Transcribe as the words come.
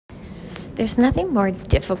There's nothing more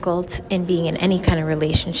difficult in being in any kind of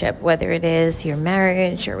relationship, whether it is your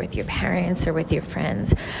marriage or with your parents or with your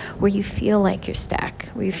friends, where you feel like you're stuck,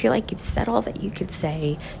 where you feel like you've said all that you could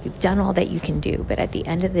say, you've done all that you can do, but at the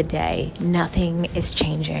end of the day, nothing is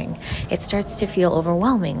changing. It starts to feel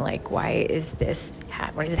overwhelming, like, why does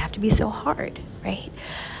it have to be so hard, right?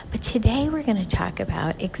 But today we're going to talk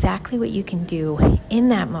about exactly what you can do in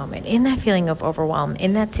that moment, in that feeling of overwhelm,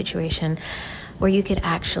 in that situation, where you could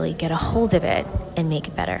actually get a hold of it and make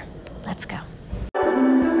it better. Let's go.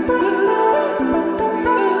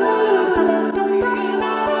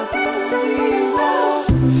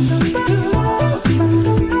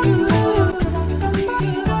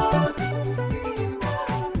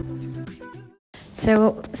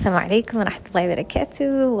 So, Assalamu alaikum wa rahmatullahi wa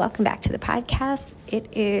barakatuh. Welcome back to the podcast. It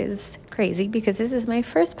is crazy because this is my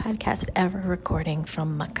first podcast ever recording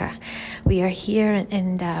from Mecca. We are here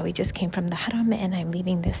and we just came from the Haram, and I'm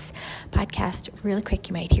leaving this podcast really quick.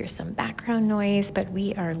 You might hear some background noise, but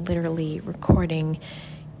we are literally recording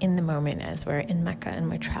in the moment as we're in Mecca and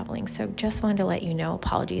we're traveling. So just wanted to let you know,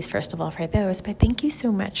 apologies first of all for those, but thank you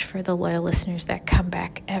so much for the loyal listeners that come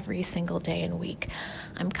back every single day and week.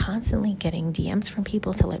 I'm constantly getting DMs from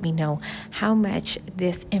people to let me know how much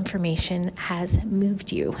this information has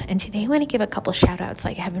moved you. And today I want to give a couple shout outs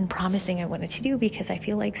like I have been promising I wanted to do, because I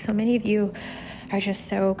feel like so many of you are just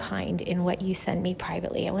so kind in what you send me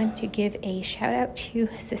privately. I want to give a shout out to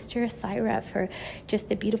Sister Syra for just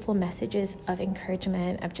the beautiful messages of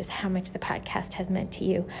encouragement, of just how much the podcast has meant to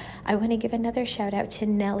you. I want to give another shout out to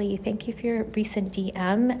Nelly. Thank you for your recent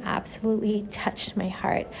DM. Absolutely touched my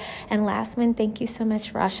heart. And last one, thank you so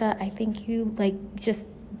much, Rasha. I think you just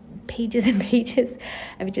pages and pages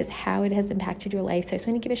of just how it has impacted your life. So I just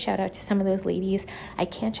want to give a shout out to some of those ladies. I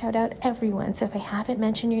can't shout out everyone, so if I haven't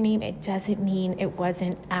mentioned your name, it doesn't mean it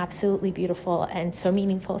wasn't absolutely beautiful and so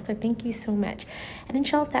meaningful. So thank you so much. And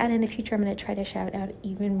inshallah, in the future, I'm going to try to shout out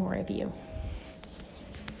even more of you.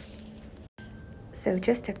 So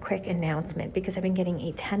just a quick announcement, because I've been getting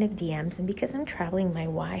a ton of DMs, and because I'm traveling, my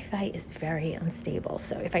Wi-Fi is very unstable.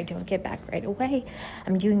 So if I don't get back right away,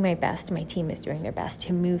 I'm doing my best. My team is doing their best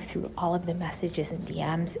to move through all of the messages and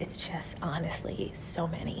DMs. It's just honestly so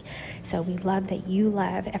many. So we love that you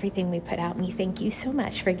love everything we put out. And we thank you so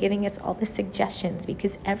much for giving us all the suggestions,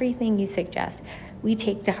 because everything you suggest, we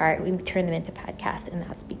take to heart. We turn them into podcasts, and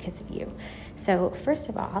that's because of you. So first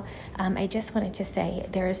of all, I just wanted to say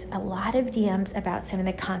there's a lot of DMs about some of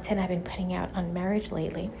the content I've been putting out on marriage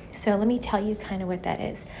lately. So let me tell you kind of what that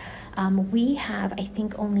is. We have, I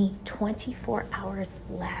think, only 24 hours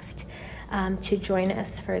left to join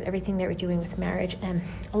us for everything that we're doing with marriage. And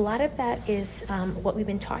a lot of that is what we've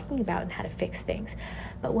been talking about and how to fix things.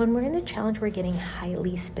 But when we're in the challenge, we're getting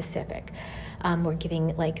highly specific. We're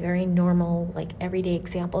giving very normal, everyday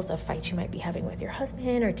examples of fights you might be having with your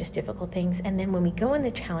husband or just difficult things. And then when we go in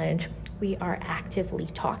the challenge, we are actively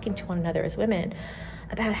talking to one another as women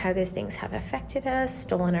about how those things have affected us,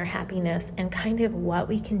 stolen our happiness, and kind of what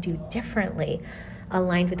we can do differently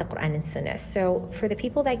aligned with the Quran and Sunnah. So for the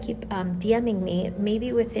people that keep DMing me,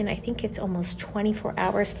 maybe within, I think it's almost 24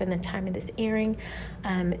 hours from the time of this airing,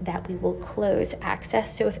 that we will close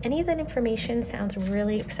access. So if any of that information sounds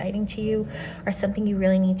really exciting to you or something you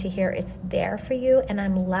really need to hear, it's there for you, and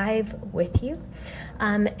I'm live with you.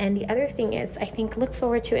 And the other thing is, I think, look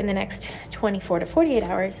forward to in the next 24 to 48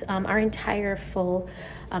 hours, our entire full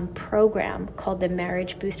program called the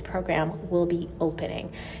Marriage Boost Program will be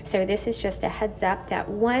opening. So this is just a heads up that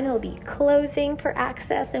one will be closing for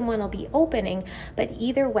access and one will be opening, but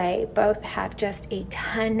either way, both have just a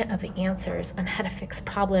ton of answers on how to fix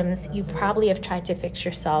problems you probably have tried to fix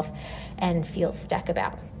yourself and feel stuck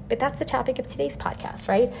about. But that's the topic of today's podcast,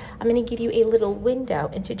 right? I'm going to give you a little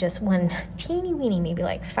window into just one teeny weeny, maybe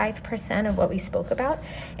 5% of what we spoke about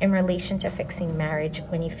in relation to fixing marriage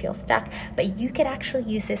when you feel stuck. But you could actually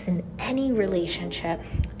use this in any relationship.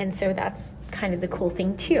 And so that's kind of the cool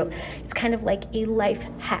thing too. It's kind of like a life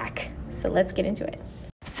hack. So let's get into it.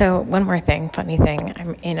 So one more thing, funny thing,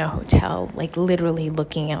 I'm in a hotel, literally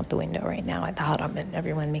looking out the window right now at the Haram and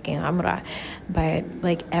everyone making Umrah.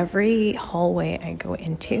 But every hallway I go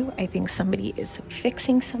into, I think somebody is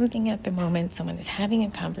fixing something at the moment. Someone is having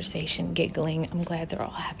a conversation, giggling. I'm glad they're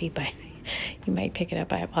all happy, but You might pick it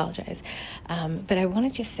up. I apologize. But I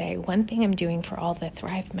want to just say one thing I'm doing for all the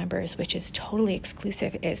Thrive members, which is totally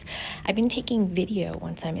exclusive, is I've been taking video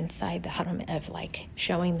once I'm inside the haram of like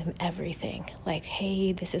showing them everything. Like,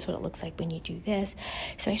 hey, this is what it looks like when you do this.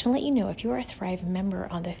 So I just want to let you know, if you're a Thrive member,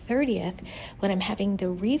 on the 30th, when I'm having the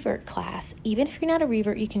revert class, even if you're not a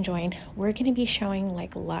revert, you can join. We're going to be showing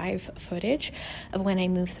like live footage of when I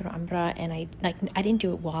moved through Umrah, and I didn't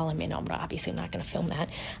do it while I'm in Umrah. Obviously, I'm not going to film that.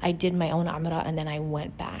 I did my own Umrah, and then I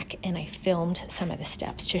went back and I filmed some of the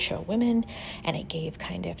steps to show women, and I gave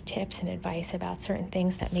kind of tips and advice about certain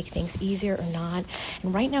things that make things easier or not.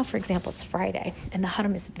 And right now, for example, it's Friday, and the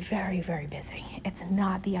haram is very, very busy. It's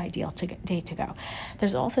not the ideal day to go.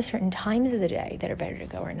 There's also certain times of the day that are better to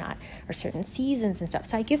go or not, or certain seasons and stuff.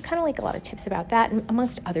 So I give kind of like a lot of tips about that, and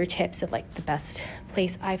amongst other tips of like the best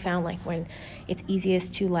place I found, like when it's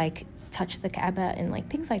easiest to like touch the Kaaba and like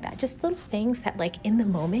things like that. Just little things that like in the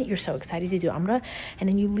moment you're so excited to do Umrah, and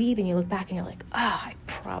then you leave and you look back and you're like, I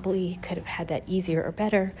probably could have had that easier or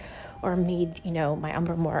better, or made, my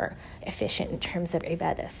Umrah more efficient in terms of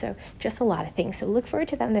ibadah. So just a lot of things. So look forward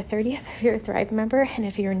to that on the 30th if you're a Thrive member. And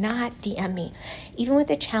if you're not, DM me. Even with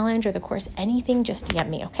the challenge or the course, anything, just DM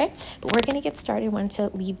me, okay? But we're going to get started. I want to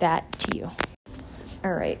leave that to you.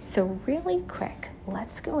 All right, so really quick,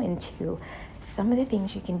 let's go into some of the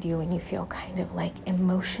things you can do when you feel kind of like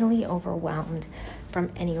emotionally overwhelmed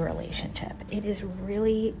from any relationship. It is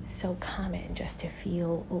really so common just to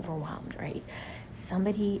feel overwhelmed, right?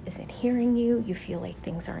 Somebody isn't hearing you. You feel like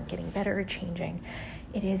things aren't getting better or changing.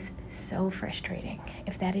 It is so frustrating.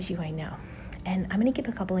 If that is you, I know. And I'm going to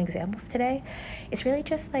give a couple examples today. It's really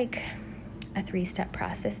just like a 3-step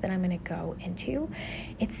process that I'm going to go into.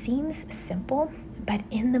 It seems simple, but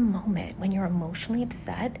in the moment when you're emotionally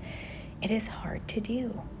upset, it is hard to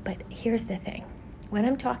do. But here's the thing. When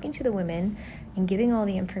I'm talking to the women and giving all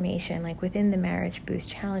the information, like within the Marriage Boost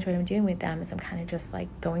Challenge, what I'm doing with them is I'm kind of just like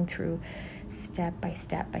going through step by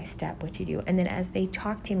step what to do. And then as they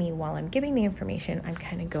talk to me while I'm giving the information, I'm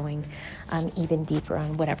kind of going even deeper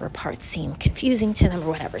on whatever parts seem confusing to them or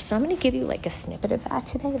whatever. So I'm going to give you like a snippet of that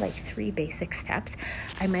today, like 3 basic steps.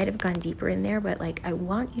 I might have gone deeper in there, but like I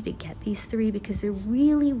want you to get these 3 because they're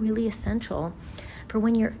really, really essential for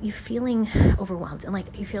when you're feeling overwhelmed and like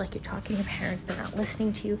you feel like you're talking to parents, they're not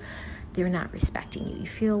listening to you, they're not respecting you. You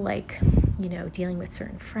feel like, dealing with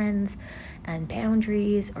certain friends and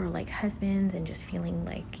boundaries, or like husbands and just feeling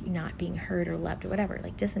like you're not being heard or loved or whatever.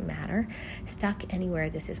 Like, doesn't matter. Stuck anywhere,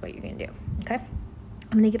 this is what you're going to do. Okay?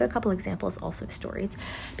 I'm going to give a couple examples also of stories,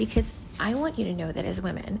 because I want you to know that as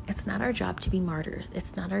women, it's not our job to be martyrs.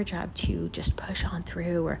 It's not our job to just push on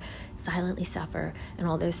through or silently suffer and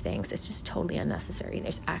all those things. It's just totally unnecessary.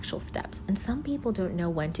 There's actual steps. And some people don't know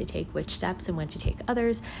when to take which steps and when to take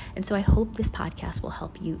others. And so I hope this podcast will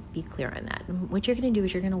help you be clear on that. And what you're going to do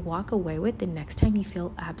is you're going to walk away with, the next time you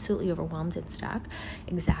feel absolutely overwhelmed and stuck,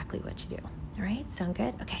 exactly what to do. All right? Sound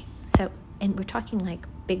good? Okay. So, and we're talking like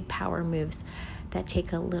big power moves that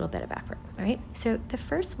take a little bit of effort, all right? So the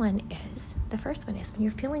first one is when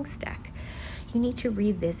you're feeling stuck, you need to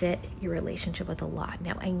revisit your relationship with Allah.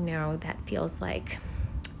 Now, I know that feels like,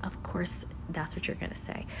 of course, that's what you're going to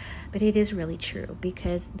say, but it is really true,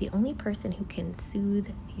 because the only person who can soothe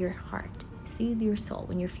your heart, soothe your soul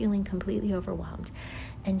when you're feeling completely overwhelmed,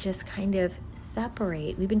 and just kind of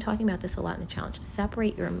separate, we've been talking about this a lot in the challenge,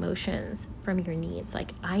 separate your emotions from your needs.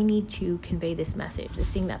 Like, I need to convey this message,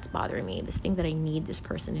 this thing that's bothering me, this thing that I need this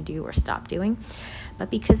person to do or stop doing.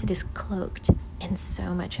 But because it is cloaked in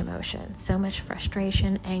so much emotion, so much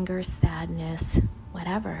frustration, anger, sadness,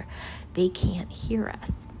 whatever, they can't hear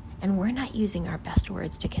us. And we're not using our best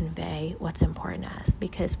words to convey what's important to us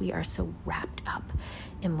because we are so wrapped up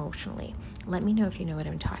emotionally. Let me know if you know what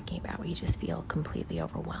I'm talking about, where you just feel completely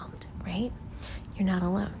overwhelmed, right? You're not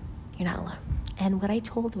alone. You're not alone. And what I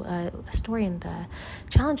told a story in the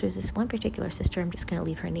challenge was this one particular sister, I'm just going to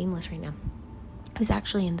leave her nameless right now, who's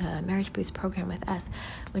actually in the Marriage Boost program with us.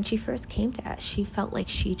 When she first came to us, she felt like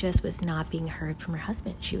she just was not being heard from her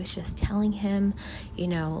husband. She was just telling him,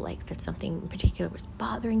 like that something in particular was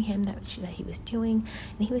bothering him that he was doing,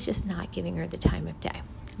 and he was just not giving her the time of day.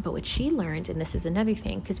 But what she learned, and this is another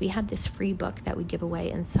thing, because we have this free book that we give away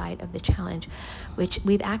inside of the challenge, which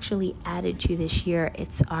we've actually added to this year.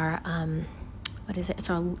 It's our It's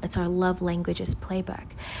our love languages playbook.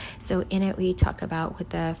 So in it, we talk about what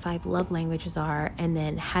the 5 love languages are, and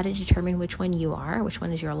then how to determine which one you are, which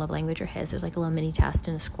one is your love language or his. There's like a little mini test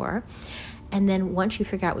and a score. And then once you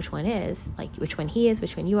figure out which one is, like which one he is,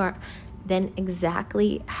 which one you are, then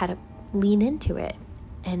exactly how to lean into it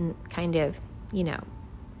and kind of,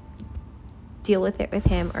 deal with it with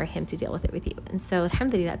him or him to deal with it with you. And so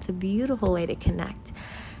alhamdulillah, that's a beautiful way to connect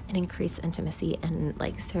and increase intimacy. And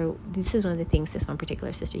so this is one of the things this one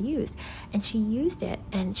particular sister used, and she used it,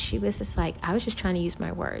 and she was just like, I was just trying to use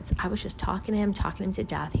my words. I was just talking to him to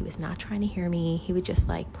death. He was not trying to hear me. He would just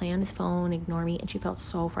play on his phone, ignore me. And she felt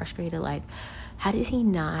so frustrated, how does he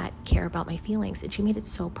not care about my feelings? And she made it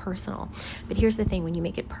so personal. But here's the thing, when you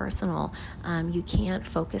make it personal, you can't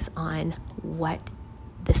focus on what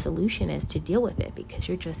the solution is to deal with it, because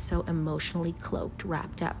you're just so emotionally cloaked,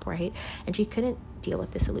 wrapped up, right? And she couldn't deal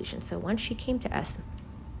with the solution. So once she came to us,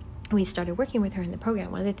 we started working with her in the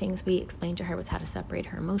program. One of the things we explained to her was how to separate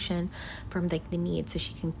her emotion from the need, so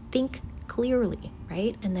she can think clearly,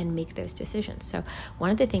 right? And then make those decisions. So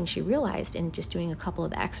one of the things she realized in just doing a couple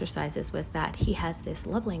of exercises was that he has this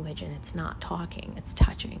love language, and it's not talking, it's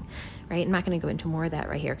touching, right? I'm not going to go into more of that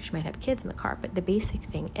right here because you might have kids in the car, but the basic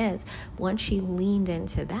thing is, once she leaned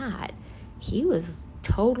into that, he was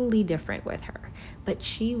totally different with her, but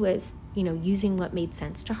she was, using what made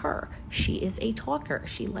sense to her. She is a talker.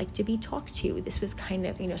 She liked to be talked to. This was kind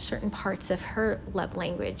of, certain parts of her love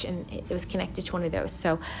language, and it was connected to one of those.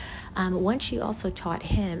 So once she also taught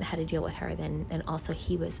him how to deal with her, then also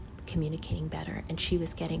he was communicating better, and she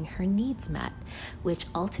was getting her needs met, which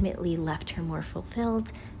ultimately left her more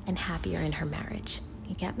fulfilled and happier in her marriage.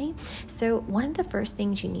 You get me? So one of the first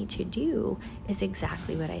things you need to do is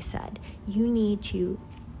exactly what I said. You need to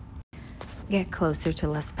get closer to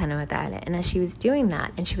Allah subhanahu wa ta'ala. And as she was doing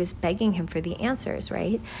that, and she was begging him for the answers,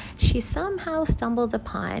 right? She somehow stumbled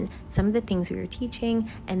upon some of the things we were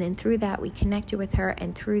teaching, and then through that we connected with her,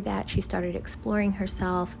 and through that she started exploring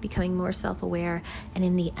herself, becoming more self-aware, and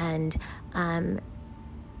in the end,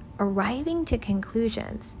 arriving to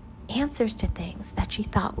conclusions, answers to things that she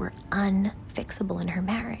thought were unfixable in her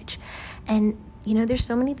marriage. And there's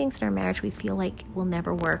so many things in our marriage we feel like will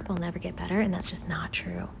never work, will never get better, and that's just not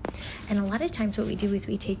true. And a lot of times what we do is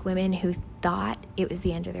we take women who thought it was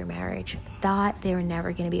the end of their marriage, thought they were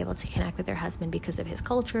never going to be able to connect with their husband because of his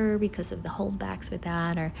culture, because of the holdbacks with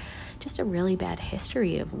that, or just a really bad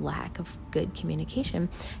history of lack of good communication,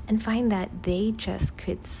 and find that they just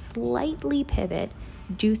could slightly pivot,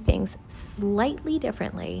 do things slightly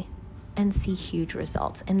differently, and see huge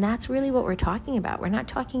results. And that's really what we're talking about. We're not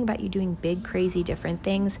talking about you doing big, crazy, different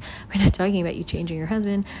things. We're not talking about you changing your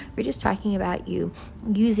husband. We're just talking about you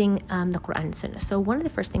using the Quran and Sunnah. So one of the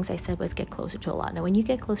first things I said was get closer to Allah. Now, when you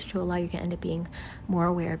get closer to Allah, you're going to end up being more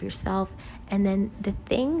aware of yourself. And then the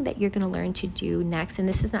thing that you're going to learn to do next, and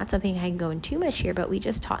this is not something I can go into too much here, but we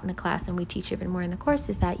just taught in the class and we teach even more in the course,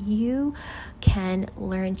 is that you can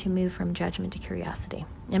learn to move from judgment to curiosity.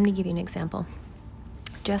 I'm going to give you an example.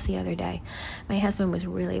 Just the other day, my husband was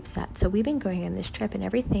really upset. So we've been going on this trip, and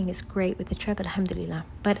everything is great with the trip, alhamdulillah.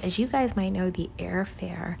 But as you guys might know, the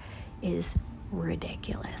airfare is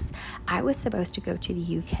ridiculous. I was supposed to go to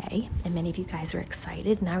the UK, and many of you guys are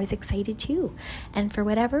excited, and I was excited too. And for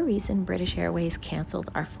whatever reason, British Airways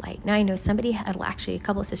canceled our flight. Now, I know a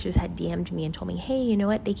couple of sisters had DM'd me and told me, hey, you know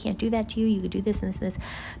what? They can't do that to you. You could do this and this and this.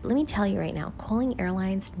 But let me tell you right now, calling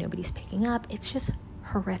airlines, nobody's picking up. It's just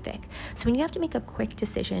horrific. So when you have to make a quick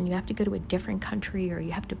decision, you have to go to a different country, or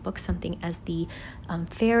you have to book something as the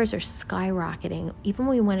fares are skyrocketing. Even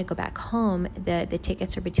when we want to go back home, the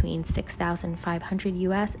tickets are between $6,500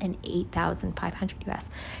 US and $8,500 US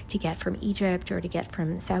to get from Egypt or to get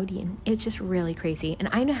from Saudi. And it's just really crazy. And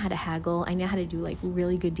I know how to haggle. I know how to do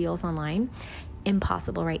really good deals online.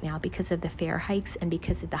 Impossible right now because of the fare hikes and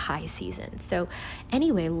because of the high season. So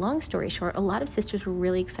anyway, long story short, a lot of sisters were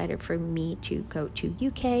really excited for me to go to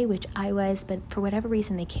UK, which I was, but for whatever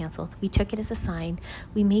reason they canceled. We took it as a sign.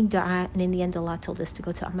 We made dua, and in the end Allah told us to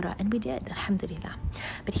go to Umrah, and we did, alhamdulillah.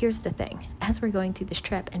 But here's the thing, as we're going through this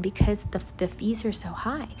trip, and because the fees are so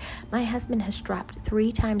high, my husband has dropped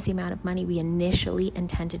 3 times the amount of money we initially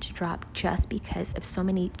intended to drop, just because of so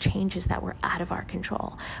many changes that were out of our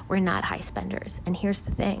control. We're not high spenders. And here's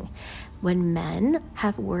the thing, when men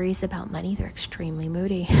have worries about money, they're extremely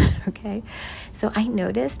moody, okay? So I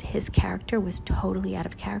noticed his character was totally out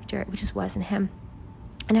of character. It just wasn't him.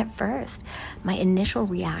 And at first, my initial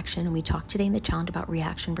reaction, and we talked today in the challenge about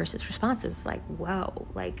reaction versus response, it was like, whoa,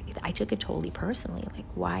 I took it totally personally.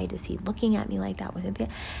 Why is he looking at me like that? Wasn't it?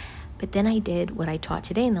 But then I did what I taught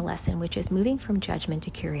today in the lesson, which is moving from judgment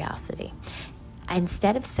to curiosity.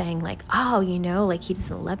 Instead of saying oh, he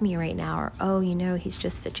doesn't love me right now, or, oh, he's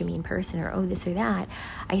just such a mean person, or, oh, this or that,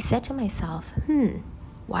 I said to myself,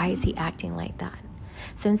 why is he acting like that?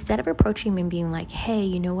 So instead of approaching him and being like, hey,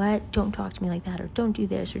 you know what, don't talk to me like that, or don't do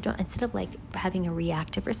this, or don't, instead of like having a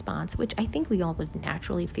reactive response, which I think we all would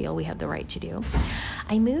naturally feel we have the right to do,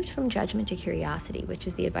 I moved from judgment to curiosity, which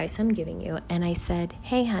is the advice I'm giving you. And I said,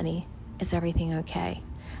 hey, honey, is everything okay?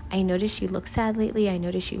 I notice you look sad lately. I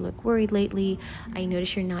notice you look worried lately. I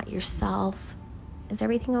notice you're not yourself. Is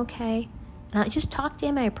everything okay? And I just talked to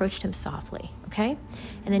him. I approached him softly, okay?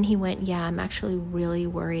 And then he went, yeah, I'm actually really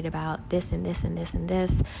worried about this and this and this and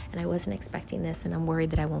this, and I wasn't expecting this, and I'm worried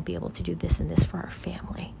that I won't be able to do this and this for our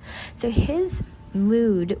family. So his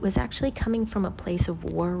mood was actually coming from a place of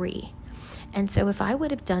worry. And so if I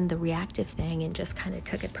would have done the reactive thing and just kind of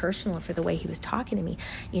took it personal for the way he was talking to me,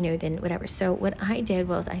 then whatever. So what I did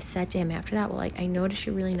was I said to him after that, well, like, I notice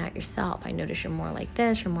you're really not yourself. I notice you're more like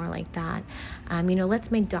this, you're more like that.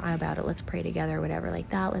 Let's make dua about it. Let's pray together, whatever, like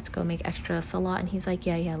that. Let's go make extra salat. And he's like,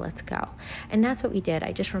 yeah, let's go. And that's what we did.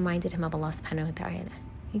 I just reminded him of Allah subhanahu wa ta'ala.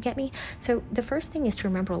 You get me? So the first thing is to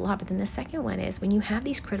remember Allah. But then the second one is when you have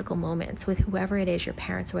these critical moments with whoever it is, your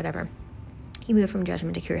parents or whatever, you move from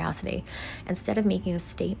judgment to curiosity. Instead of making a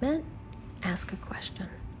statement, ask a question.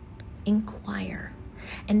 Inquire.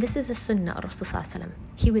 And this is a sunnah of Rasulullah.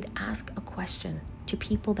 He would ask a question to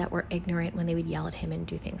people that were ignorant when they would yell at him and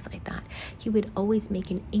do things like that. He would always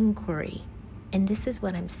make an inquiry. And this is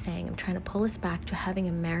what I'm saying. I'm trying to pull us back to having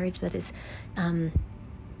a marriage that is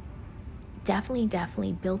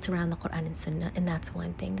definitely built around the Quran and Sunnah, and that's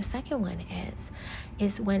one thing. The second one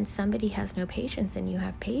is when somebody has no patience and you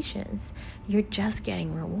have patience, you're just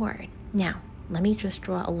getting reward. Now, let me just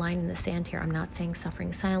draw a line in the sand here. I'm not saying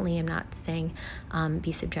suffering silently. I'm not saying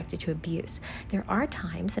be subjected to abuse. There are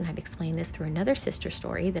times, and I've explained this through another sister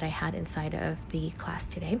story that I had inside of the class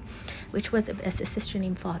today, which was a sister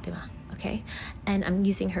named Fatima. Okay, and I'm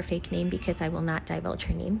using her fake name because I will not divulge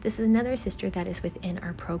her name. This is another sister that is within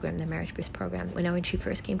our program, the Marriage Boost program. When she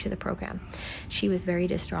first came to the program, she was very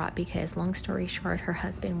distraught because, long story short, her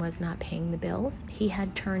husband was not paying the bills. He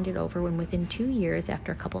had turned it over when within 2 years,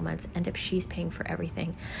 after a couple months, she's paying for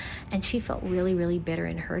everything. And she felt really, really bitter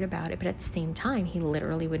and hurt about it. But at the same time, he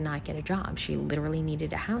literally would not get a job. She literally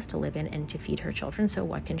needed a house to live in and to feed her children. So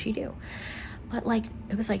what can she do? But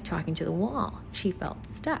it was like talking to the wall. She felt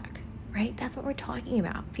stuck. Right? That's what we're talking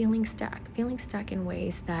about. Feeling stuck in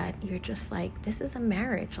ways that you're just like, this is a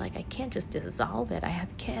marriage. Like, I can't just dissolve it. I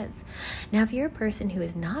have kids. Now, if you're a person who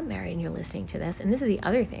is not married and you're listening to this, and this is the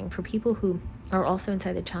other thing for people who are also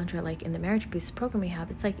inside the Chandra, like in the Marriage Boost program we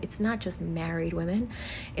have, it's like, it's not just married women.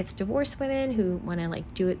 It's divorced women who want to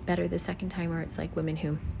do it better the second time, or it's like women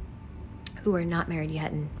who are not married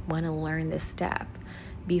yet and want to learn this stuff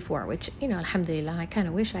before, which, alhamdulillah, I kind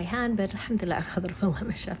of wish I had, but alhamdulillah,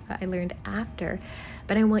 I learned after.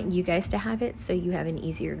 But I want you guys to have it so you have an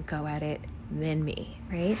easier go at it than me,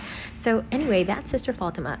 right? So anyway, that sister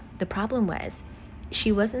Fatima, the problem was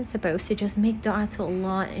she wasn't supposed to just make dua to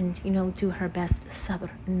Allah and, do her best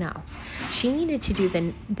sabr. No. She needed to do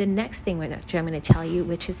the next thing which I'm going to tell you,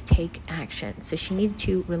 which is take action. So she needed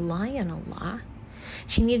to rely on Allah.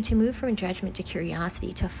 She needed to move from judgment to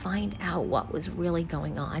curiosity to find out what was really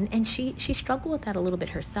going on. And she struggled with that a little bit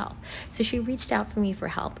herself. So she reached out for me for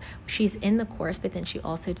help. She's in the course, but then she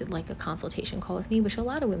also did a consultation call with me, which a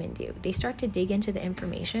lot of women do. They start to dig into the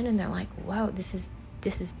information and they're like, whoa, this is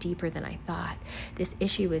deeper than I thought. This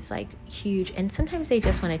issue is huge. And sometimes they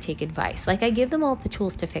just want to take advice. I give them all the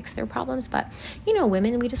tools to fix their problems, but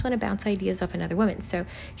women, we just want to bounce ideas off another woman. So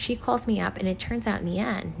she calls me up and it turns out in the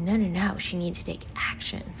end, no, she needs to take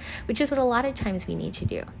action, which is what a lot of times we need to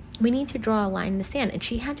do. We need to draw a line in the sand, and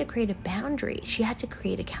she had to create a boundary. She had to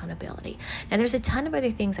create accountability. Now, there's a ton of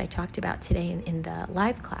other things I talked about today in the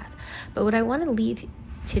live class, but what I want to leave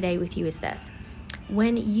today with you is this.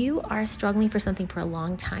 When you are struggling for something for a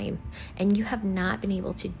long time and you have not been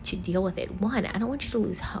able to deal with it, one, I don't want you to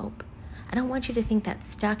lose hope. I don't want you to think that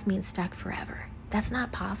stuck means stuck forever. That's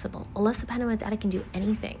not possible. Allah subhanahu wa ta'ala can do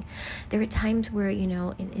anything. There were times where,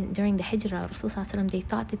 during the Hijrah, Rasulullah, they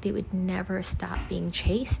thought that they would never stop being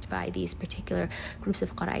chased by these particular groups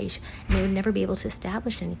of Quraysh, and they would never be able to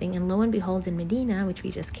establish anything. And lo and behold, in Medina, which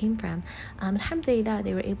we just came from, alhamdulillah,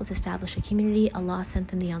 they were able to establish a community. Allah sent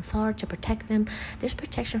them the Ansar to protect them. There's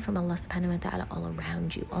protection from Allah subhanahu wa ta'ala all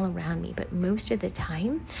around you, all around me. But most of the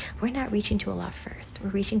time, we're not reaching to Allah first. We're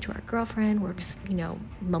reaching to our girlfriend. We're just,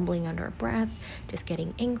 mumbling under our breath, just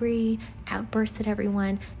getting angry, outbursts at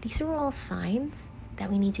everyone. These are all signs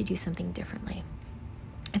that we need to do something differently.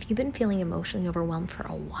 If you've been feeling emotionally overwhelmed for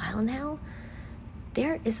a while now,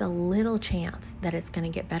 there is a little chance that it's going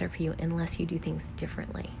to get better for you unless you do things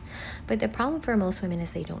differently. But the problem for most women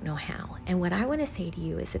is they don't know how. And what I want to say to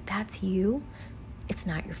you is, if that's you, it's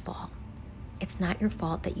not your fault. It's not your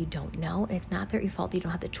fault that you don't know, and it's not your fault that you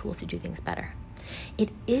don't have the tools to do things better. It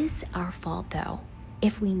is our fault, though,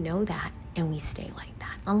 if we know that and we stay like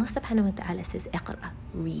that. Allah subhanahu wa ta'ala says, "Iqra,"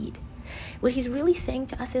 read. What he's really saying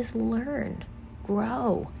to us is learn,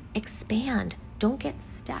 grow, expand. Don't get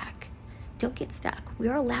stuck. Don't get stuck. We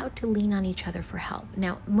are allowed to lean on each other for help.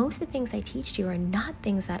 Now, most of the things I teach you are not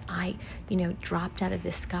things that I, dropped out of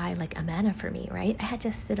the sky like a manna for me, right? I had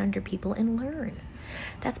to sit under people and learn.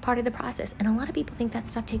 That's part of the process. And a lot of people think that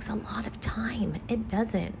stuff takes a lot of time. It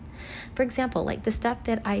doesn't. For example, like the stuff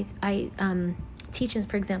that I teach,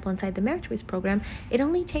 for example, inside the Marriage Boys program, it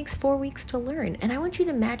only takes 4 weeks to learn. And I want you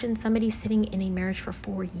to imagine somebody sitting in a marriage for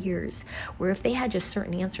 4 years, where if they had just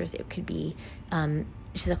certain answers, it could be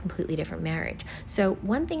just a completely different marriage. So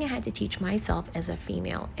one thing I had to teach myself as a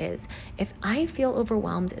female is, if I feel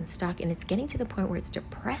overwhelmed and stuck and it's getting to the point where it's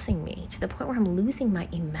depressing me, to the point where I'm losing my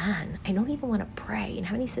iman, I don't even want to pray. And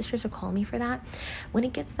how many sisters will call me for that? When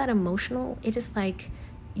it gets that emotional, it is like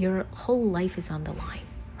your whole life is on the line,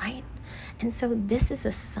 right? And so this is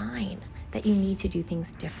a sign that you need to do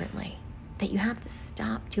things differently, that you have to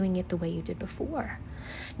stop doing it the way you did before.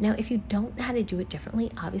 Now, if you don't know how to do it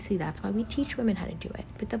differently, obviously that's why we teach women how to do it.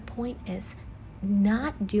 But the point is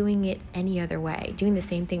not doing it any other way. Doing the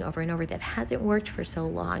same thing over and over that hasn't worked for so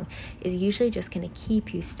long is usually just going to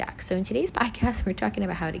keep you stuck. So in today's podcast, we're talking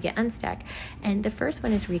about how to get unstuck. And the first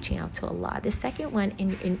one is reaching out to Allah. The second one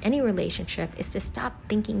in any relationship is to stop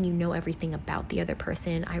thinking you know everything about the other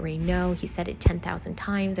person. I already know, he said it 10,000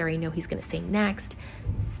 times. I already know he's going to say next.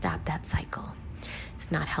 Stop that cycle.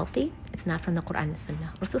 It's not healthy. It's not from the Quran and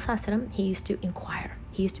Sunnah. Rasul, he used to inquire.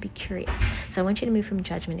 He used to be curious. So I want you to move from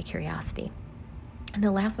judgment to curiosity. And the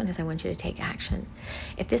last one is, I want you to take action.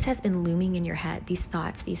 If this has been looming in your head, these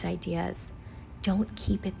thoughts, these ideas, don't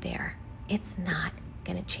keep it there. It's not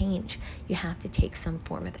going to change. You have to take some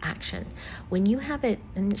form of action. When you have it,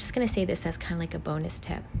 I'm just going to say this as kind of like a bonus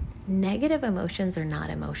tip. Negative emotions are not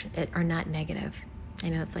negative. I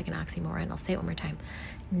know it's like an oxymoron. I'll say it one more time.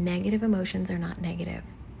 Negative emotions are not negative.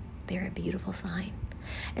 They're a beautiful sign.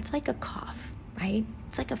 It's like a cough, right?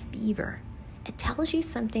 It's like a fever. It tells you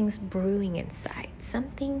something's brewing inside.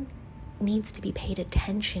 Something needs to be paid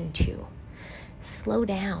attention to. Slow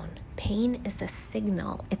down. Pain is a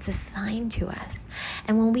signal. It's a sign to us.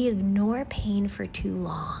 And when we ignore pain for too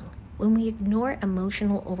long, when we ignore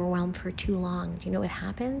emotional overwhelm for too long, do you know what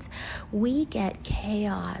happens? We get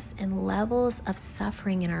chaos and levels of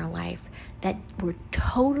suffering in our life that were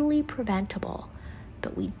totally preventable,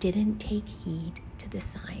 but we didn't take heed to the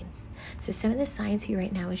signs. So some of the signs for you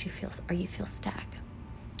right now is you feel stuck.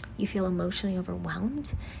 You feel emotionally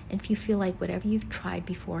overwhelmed, and if you feel like whatever you've tried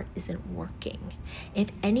before isn't working. If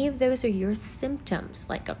any of those are your symptoms,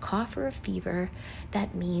 like a cough or a fever,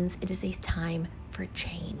 that means it is a time for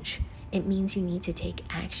change. It means you need to take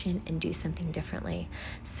action and do something differently.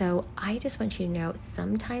 So I just want you to know,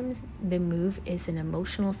 sometimes the move is an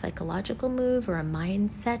emotional, psychological move or a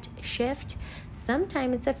mindset shift.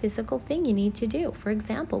 Sometimes it's a physical thing you need to do. For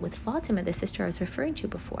example, with Fatima, the sister I was referring to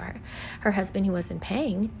before, her husband who wasn't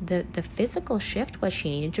paying, the physical shift was she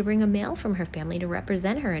needed to bring a male from her family to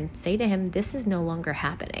represent her and say to him, this is no longer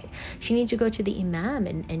happening. She needed to go to the imam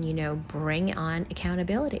and bring on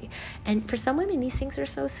accountability. And for some women, these things are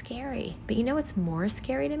so scary. But you know what's more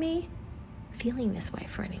scary to me? Feeling this way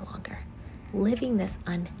for any longer. Living this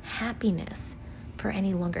unhappiness for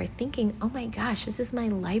any longer. Thinking, oh my gosh, this is my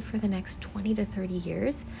life for the next 20 to 30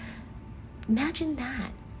 years. Imagine that,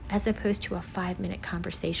 as opposed to a 5-minute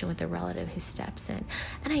conversation with a relative who steps in.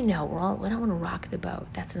 And I know we don't want to rock the boat.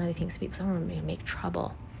 That's another thing. People don't want to make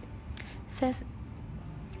trouble. It says,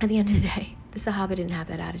 at the end of the day, the Sahaba didn't have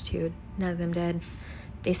that attitude. None of them did.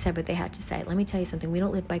 They said what they had to say. Let me tell you something. We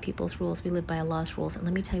don't live by people's rules. We live by Allah's rules. And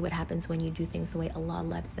let me tell you what happens when you do things the way Allah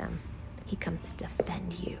loves them. He comes to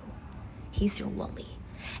defend you. He's your wali.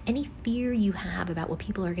 Any fear you have about what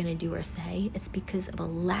people are going to do or say, it's because of a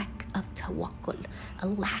lack of tawakkul, a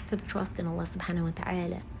lack of trust in Allah subhanahu wa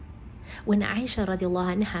ta'ala. When Aisha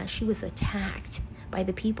radiallahu anha, she was attacked by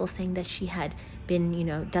the people saying that she had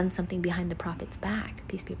been, done something behind the Prophet's back,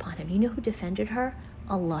 peace be upon him. You know who defended her?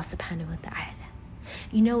 Allah subhanahu wa ta'ala.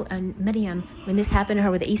 Maryam, when this happened to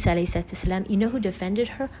her with Isa alayhi salam, you know who defended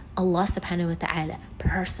her? Allah subhanahu wa ta'ala,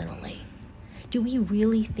 personally. Do we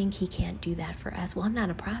really think he can't do that for us? Well, I'm not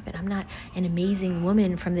a prophet. I'm not an amazing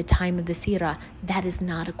woman from the time of the seerah. That is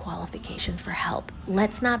not a qualification for help.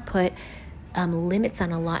 Let's not put limits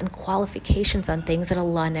on Allah and qualifications on things that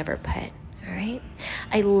Allah never put. All right?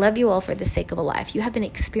 right? I love you all for the sake of Allah. If you have been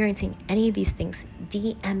experiencing any of these things,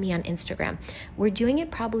 DM me on Instagram. We're doing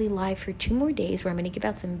it probably live for 2 more days where I'm going to give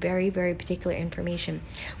out some very, very particular information.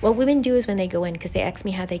 What women do is when they go in, because they ask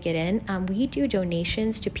me how they get in, we do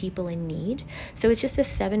donations to people in need. So it's just a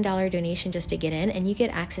 $7 donation just to get in, and you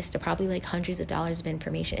get access to probably like hundreds of dollars of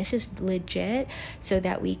information. It's just legit so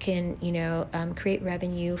that we can, create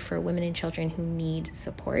revenue for women and children who need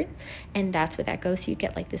support. And that's what that goes. So you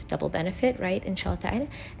get like this double benefit, right? Inshallah ta'ala.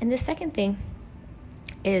 And the second thing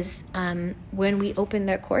is when we open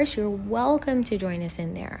the course, you're welcome to join us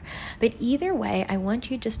in there. But either way, I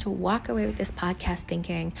want you just to walk away with this podcast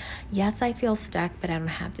thinking, yes, I feel stuck, but I don't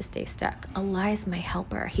have to stay stuck. Allah is my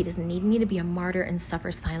helper. He doesn't need me to be a martyr and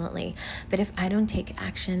suffer silently. But if I don't take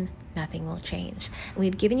action, nothing will change. And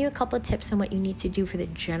we've given you a couple of tips on what you need to do for the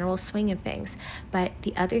general swing of things. But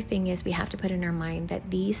the other thing is we have to put in our mind that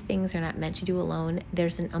these things are not meant to do alone.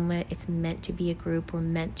 There's an ummah. It's meant to be a group. We're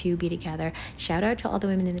meant to be together. Shout out to all the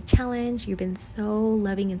women in the challenge. You've been so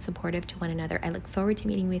loving and supportive to one another. I look forward to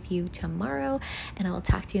meeting with you tomorrow, and I will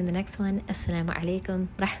talk to you in the next one. Assalamu alaikum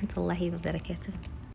rahmatullahi wa barakatuh.